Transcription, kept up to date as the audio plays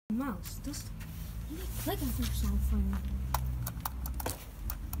mouse. Does he click on something?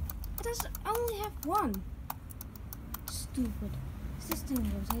 It does only have one. Stupid. Is this thing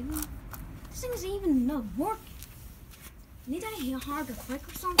rotating? This thing is even not working. Need I hear harder click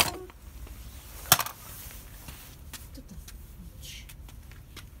or something? What the fudge?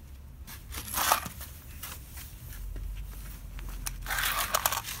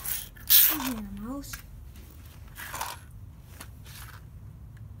 Come here, mouse.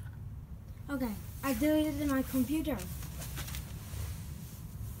 Okay, I deleted it in my computer.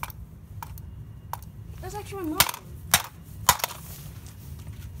 That's actually nothing.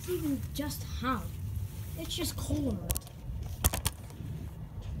 It's even just how. It's just colored.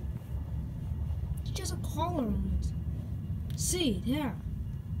 It's just a color on it. See, there.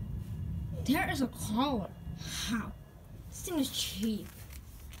 There is a color. How? This thing is cheap.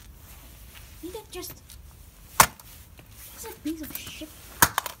 Need it just... It's a piece of shit.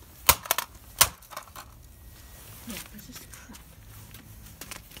 Yeah, this is crap.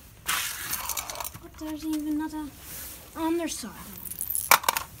 But there's even not a underside on it.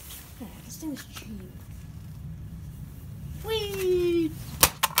 Yeah, this thing is cheap. Wait!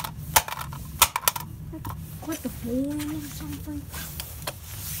 Click the hole in or something.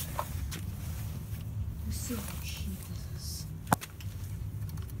 Let's see how cheap this is.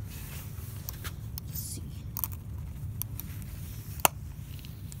 Let's see.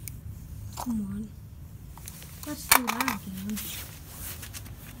 Come on. Let's do that again.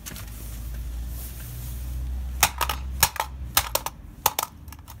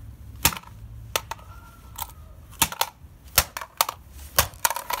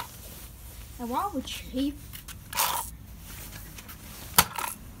 And while we're cheap,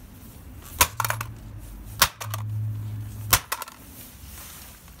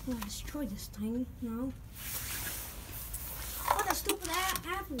 let's destroy this thing now. What a stupid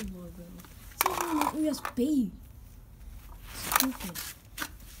Apple logo. It's even on USB. Stupid.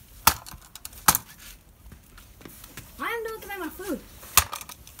 I am doing to make my food.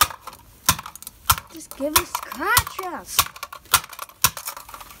 Just give me scratches.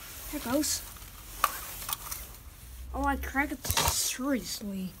 There it goes. Oh, I cracked it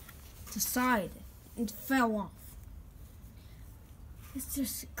seriously to the side. It fell off. It's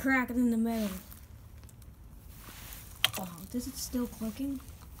just cracked in the middle. Oh, is it still clicking?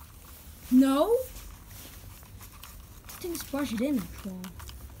 No? This thing's busted in after all.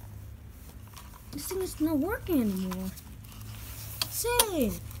 This thing is not working anymore.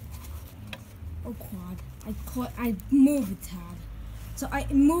 Save. Oh, quad. I moved the tab. So I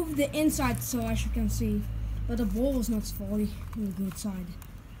moved the inside so as you can see. But the ball is not fully on the good side.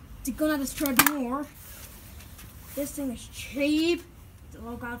 It's gonna destroy more. This thing is cheap.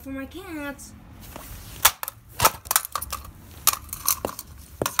 Look out for my cats.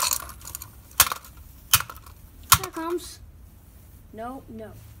 Here it comes. No.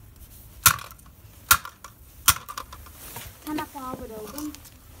 Time to follow it open.